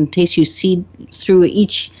motivated, and takes you through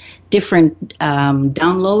each different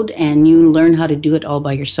download, and you learn how to do it all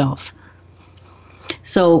by yourself.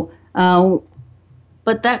 So,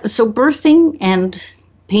 birthing and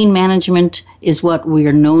pain management is what we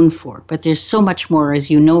are known for, but there's so much more, as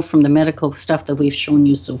you know, from the medical stuff that we've shown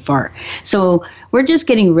you so far. So we're just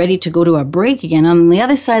getting ready to go to a break again. On the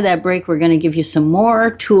other side of that break, we're going to give you some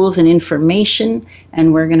more tools and information,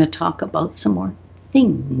 and we're going to talk about some more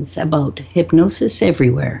things about hypnosis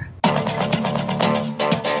everywhere.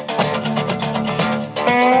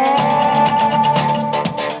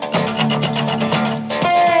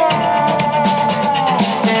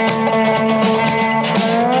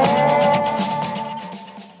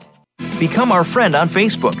 Become our friend on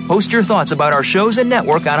Facebook. Post your thoughts about our shows and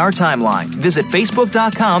network on our timeline. Visit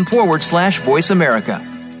facebook.com/Voice America.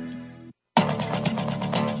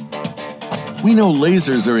 We know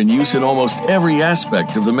lasers are in use in almost every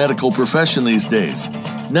aspect of the medical profession these days.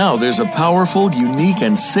 Now there's a powerful, unique,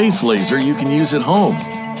 and safe laser you can use at home.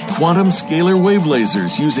 Quantum scalar wave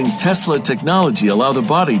lasers using Tesla technology allow the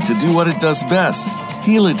body to do what it does best: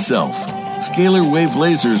 heal itself. Scalar wave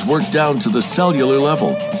lasers work down to the cellular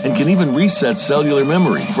level and can even reset cellular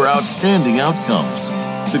memory for outstanding outcomes.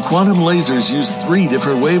 The quantum lasers use 3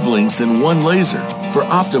 different wavelengths in one laser for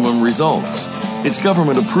optimum results. It's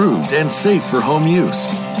government approved and safe for home use.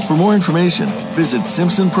 For more information, visit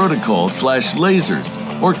simpsonprotocol/lasers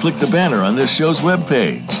or click the banner on this show's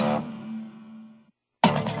webpage.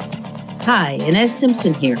 Hi, Ines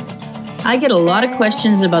Simpson here. I get a lot of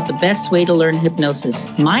questions about the best way to learn hypnosis.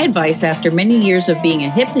 My advice after many years of being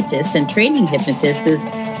a hypnotist and training hypnotists is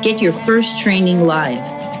get your first training live.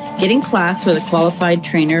 Get in class with a qualified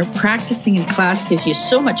trainer. Practicing in class gives you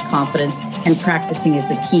so much confidence, and practicing is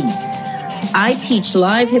the key. I teach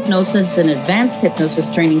live hypnosis and advanced hypnosis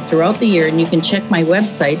training throughout the year, and you can check my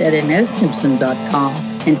website at InesSimpson.com,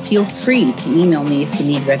 and feel free to email me if you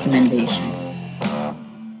need recommendations.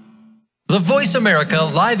 The Voice America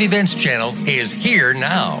Live Events channel is here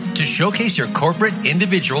now to showcase your corporate,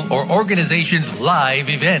 individual, or organization's live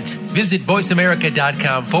event. Visit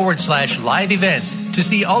voiceamerica.com/live events to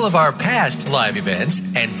see all of our past live events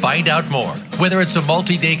and find out more. Whether it's a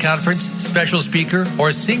multi-day conference, special speaker,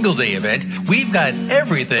 or single-day event, we've got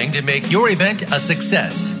everything to make your event a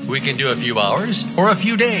success. We can do a few hours or a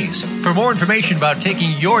few days. For more information about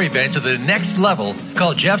taking your event to the next level,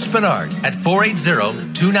 call Jeff Spinard at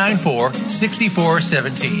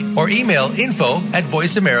 480-294-6417 or email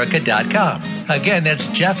info@voiceamerica.com. Again, that's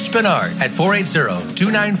Jeff Spinard at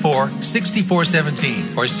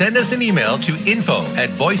 480-294-6417 or send us an email to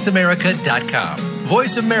info@voiceamerica.com.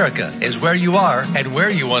 Voice America is where you are and where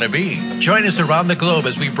you want to be. Join us around the globe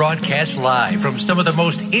as we broadcast live from some of the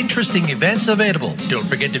most interesting events available. Don't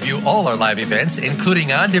forget to view all our live events,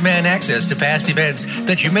 including on-demand access to past events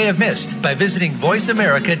that you may have missed by visiting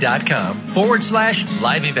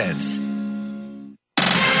voiceamerica.com/live events.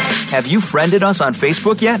 Have you friended us on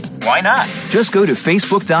Facebook yet? Why not? Just go to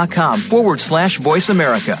facebook.com/Voice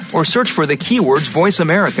America or search for the keywords Voice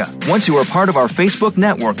America. Once you are part of our Facebook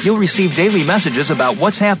network, you'll receive daily messages about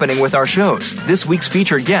what's happening with our shows, this week's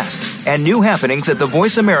featured guests, and new happenings at the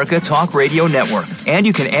Voice America Talk Radio Network. And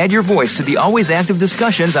you can add your voice to the always active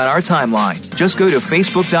discussions on our timeline. Just go to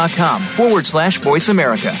facebook.com/Voice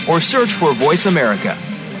America or search for Voice America.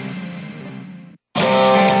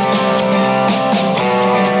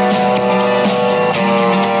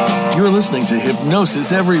 You're listening to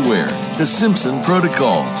Hypnosis Everywhere, the Simpson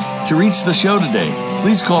Protocol. To reach the show today,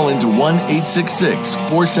 please call into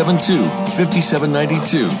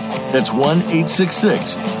 1-866-472-5792. That's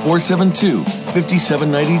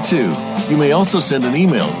 1-866-472-5792. You may also send an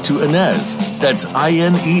email to Ines, that's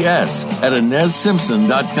INES, at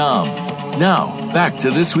InesSimpson.com. Now, back to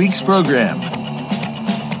this week's program.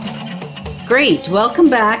 Great. Welcome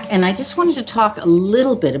back. And I just wanted to talk a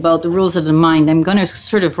little bit about the rules of the mind. I'm going to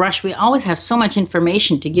sort of rush. We always have so much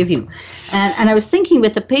information to give you. And I was thinking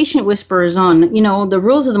with the patient whisperers on, the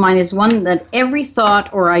rules of the mind is one that every thought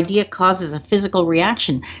or idea causes a physical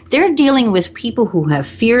reaction. They're dealing with people who have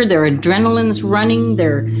fear, their adrenaline's running,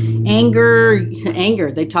 their anger,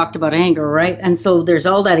 they talked about anger, right? And so there's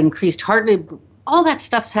all that increased heart rate. All that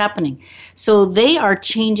stuff's happening. So they are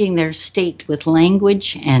changing their state with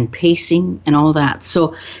language and pacing and all that.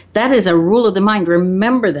 So that is a rule of the mind.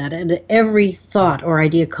 Remember that. And every thought or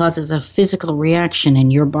idea causes a physical reaction in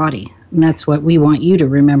your body. And that's what we want you to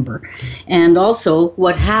remember. And also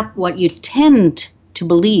what you tend to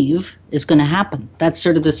believe is going to happen. That's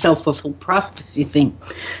sort of the self-fulfilled prophecy thing.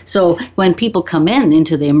 So when people come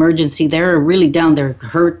into the emergency, they're really down, they're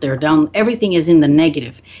hurt, they're down, everything is in the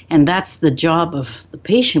negative. And that's the job of the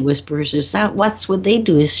patient whisperers, is that what's what they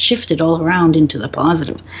do is shift it all around into the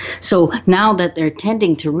positive. So now that they're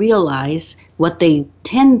tending to realize what they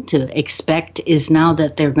tend to expect is now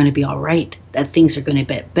that they're going to be all right, that things are going to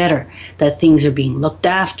get better, that things are being looked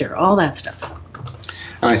after, all that stuff.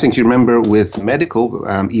 And I think you remember with medical,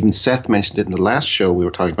 even Seth mentioned it in the last show we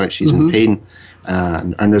were talking about, she's in pain,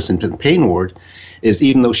 a nurse in the pain ward, is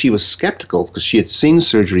even though she was skeptical because she had seen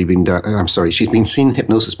surgery being done, she'd been seen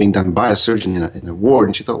hypnosis being done by a surgeon in a ward,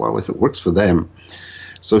 and she thought, well, if it works for them.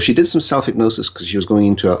 So she did some self-hypnosis because she was going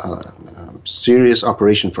into a serious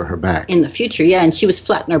operation for her back. In the future, yeah, and she was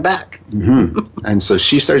flat in her back. And so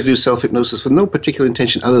she started to do self-hypnosis with no particular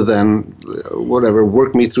intention other than, whatever,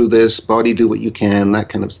 work me through this, body, do what you can, that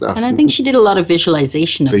kind of stuff. And I think she did a lot of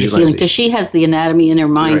visualization of the healing because she has the anatomy in her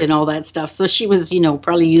mind and all that stuff. So she was,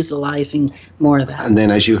 probably utilizing more of that. And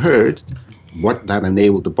then as you heard, what that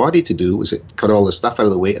enabled the body to do was it cut all the stuff out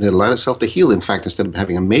of the way and it allowed itself to heal. In fact, instead of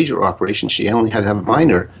having a major operation, she only had to have a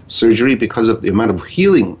minor surgery because of the amount of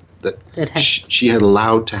healing that she had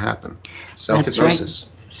allowed to happen. Self-hypnosis. That's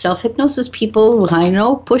right. Self-hypnosis, people, I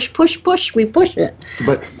know, push, we push it.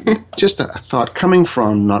 But just a thought coming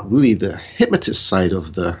from not really the hypnotist side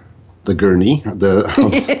of the gurney, of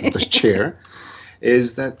the chair,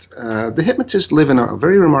 is that the hypnotists live in a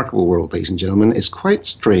very remarkable world, ladies and gentlemen. It's quite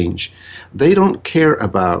strange. They don't care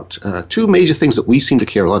about two major things that we seem to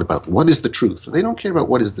care a lot about. What is the truth? They don't care about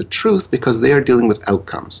what is the truth because they are dealing with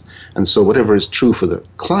outcomes. And so whatever is true for the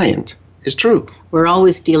client is true. We're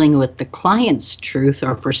always dealing with the client's truth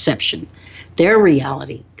or perception, their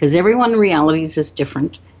reality, because everyone's realities is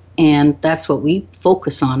different. And that's what we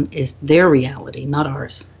focus on is their reality, not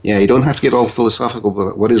ours. Yeah, you don't have to get all philosophical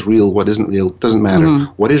about what is real, what isn't real. It doesn't matter.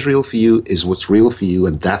 What is real for you is what's real for you,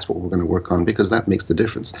 and that's what we're going to work on because that makes the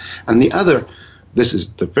difference. And the other, this is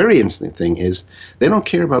the very interesting thing, is they don't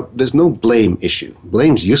care about, there's no blame issue.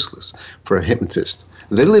 Blame's useless for a hypnotist.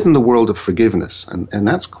 they live in the world of forgiveness, and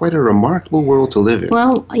that's quite a remarkable world to live in.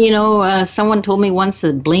 Well, someone told me once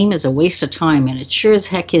that blame is a waste of time, and it sure as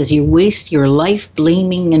heck is. You waste your life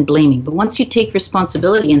blaming and blaming. But once you take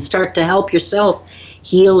responsibility and start to help yourself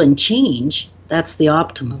heal and change, that's the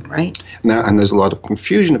optimum, right? Now, and there's a lot of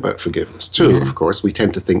confusion about forgiveness, too, of course. We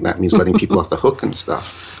tend to think that means letting people off the hook and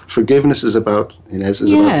stuff. Forgiveness is about,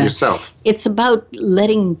 about yourself. It's about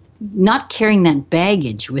not carrying that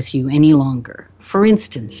baggage with you any longer. For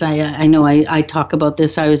instance, I know I talk about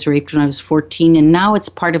this. I was raped when I was 14, and now it's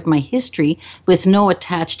part of my history with no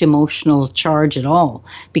attached emotional charge at all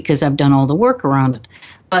because I've done all the work around it.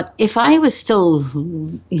 But if I was still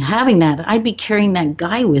having that, I'd be carrying that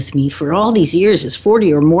guy with me for all these years. It's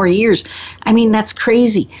 40 or more years. I mean, that's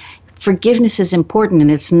crazy. Forgiveness is important, and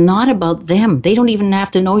it's not about them. They don't even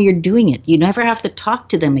have to know you're doing it. You never have to talk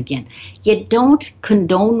to them again. You don't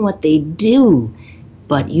condone what they do,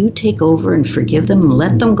 but you take over and forgive them and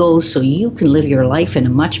let them go so you can live your life in a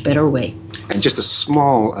much better way. And just a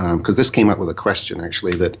small, because this came up with a question,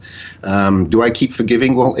 actually, that do I keep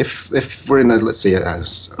forgiving? Well, if we're in let's say, a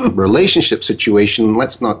relationship situation,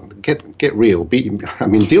 let's not get real.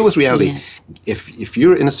 Deal with reality. Yeah. If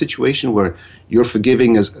you're in a situation where you're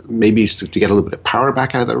forgiving as maybe to get a little bit of power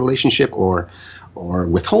back out of that relationship, or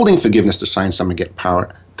withholding forgiveness to try and someone get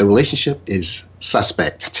power, the relationship is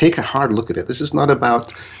suspect. Take a hard look at it. This is not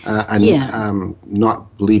about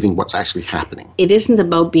not believing what's actually happening. It isn't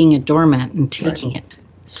about being a doormat and taking it.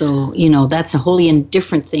 So, that's a wholly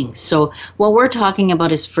indifferent thing. So what we're talking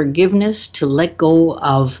about is forgiveness, to let go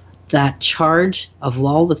of that charge of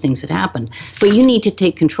all the things that happened. But you need to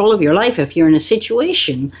take control of your life if you're in a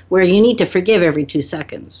situation where you need to forgive every 2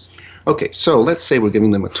 seconds. Okay, so let's say we're giving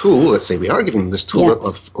them a tool. Let's say we are giving them this tool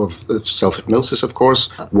of self-hypnosis, of course,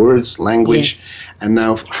 words, language. Yes. And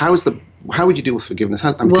now, how would you deal with forgiveness?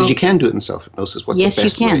 Because you can do it in self-hypnosis. What's the best way?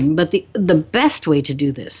 Yes, you can. But the best way to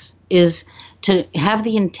do this is to have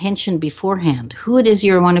the intention beforehand, who it is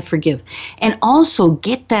you want to forgive. And also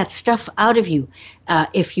get that stuff out of you.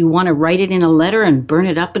 If you want to write it in a letter and burn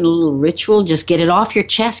it up in a little ritual, just get it off your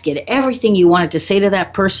chest. Get everything you wanted to say to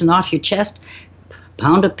that person off your chest.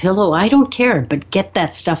 Pound a pillow, I don't care, but get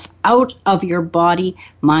that stuff out of your body,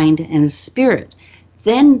 mind, and spirit.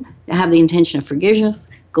 Then have the intention of forgiveness,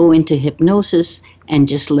 go into hypnosis, and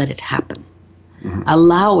just let it happen. Mm-hmm.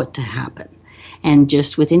 Allow it to happen. And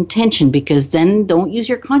just with intention, because then don't use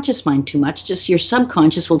your conscious mind too much. Just your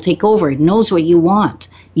subconscious will take over. It knows what you want.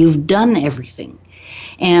 You've done everything.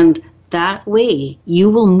 And that way you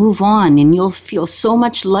will move on and you'll feel so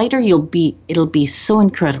much lighter. It'll be so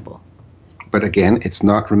incredible. But again, it's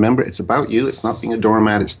about you. It's not being a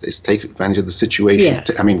doormat. It's take advantage of the situation.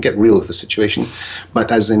 Yeah. Get real with the situation.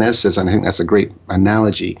 But as Ines says, and I think that's a great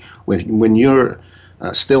analogy, when you're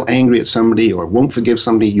still angry at somebody or won't forgive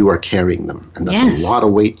somebody, you are carrying them. And that's a lot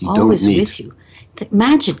of weight you always don't need. With you.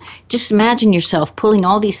 Imagine yourself pulling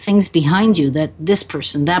all these things behind you, that this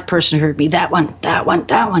person, that person hurt me, that one.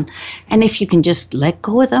 And if you can just let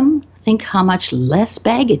go of them, think how much less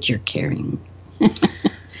baggage you're carrying.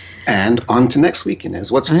 And on to next week,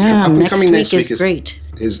 Ines. What's coming next week is great.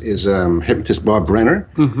 Is hypnotist Bob Brenner,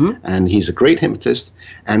 and he's a great hypnotist,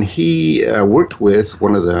 and he worked with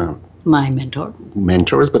one of my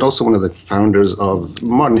mentors, but also one of the founders of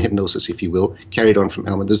modern hypnosis, if you will, carried on from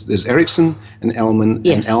Elman. There's Erickson and Elman,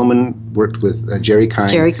 and Elman worked with Jerry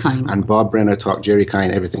Kine, and Bob Brenner taught Jerry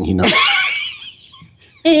Kine everything he knows.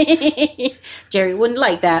 Jerry wouldn't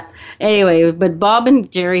like that. Anyway, but Bob and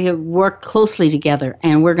Jerry have worked closely together,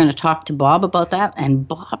 and we're going to talk to Bob about that. And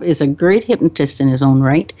Bob is a great hypnotist in his own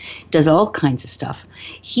right, does all kinds of stuff.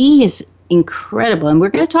 He is incredible, and we're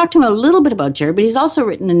going to talk to him a little bit about Jerry, but he's also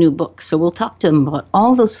written a new book, so we'll talk to him about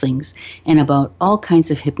all those things and about all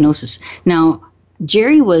kinds of hypnosis. Now,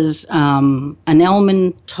 Jerry was an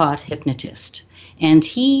Elman-taught hypnotist, and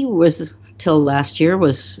he was, till last year,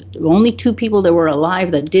 was only 2 people that were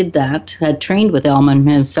alive that did that, had trained with Elman.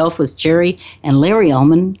 Himself was Jerry and Larry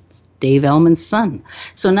Elman, Dave Elman's son.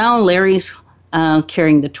 So now Larry's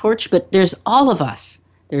carrying the torch, but there's all of us.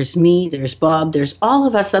 There's me, there's Bob, there's all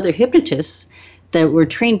of us other hypnotists that were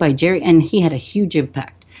trained by Jerry, and he had a huge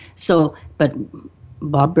impact. So, but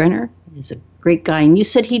Bob Brenner is a great guy. And you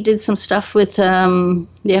said he did some stuff with the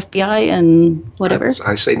FBI and whatever?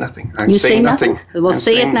 I say nothing. You say nothing? Well,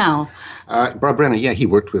 say it now. Bob Brenner, he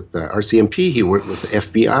worked with RCMP, he worked with the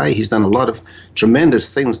FBI. He's done a lot of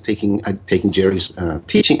tremendous things, taking Jerry's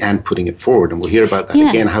teaching and putting it forward. And we'll hear about that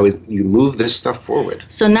again, how you move this stuff forward.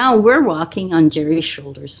 So now we're walking on Jerry's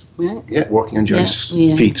shoulders, right? Yeah, walking on Jerry's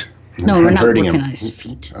feet. No, we're not hurting working him. on his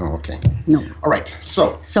feet. Oh, okay. No. All right.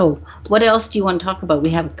 So So, what else do you want to talk about? We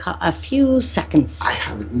have a few seconds. I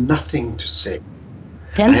have nothing to say.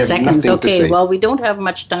 10 I have seconds. nothing to Okay, say. well, we don't have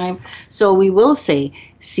much time. So, we will say,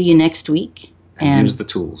 see you next week. And use the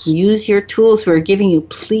tools. Use your tools we're giving you,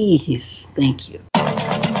 please. Thank you.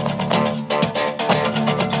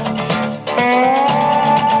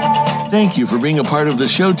 Thank you for being a part of the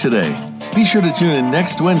show today. Be sure to tune in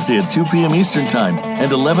next Wednesday at 2 p.m. Eastern Time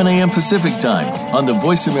and 11 a.m. Pacific Time on the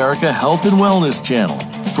Voice America Health and Wellness Channel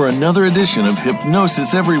for another edition of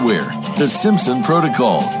Hypnosis Everywhere, The Simpson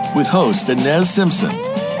Protocol, with host Ines Simpson.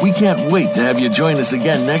 We can't wait to have you join us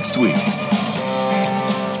again next week.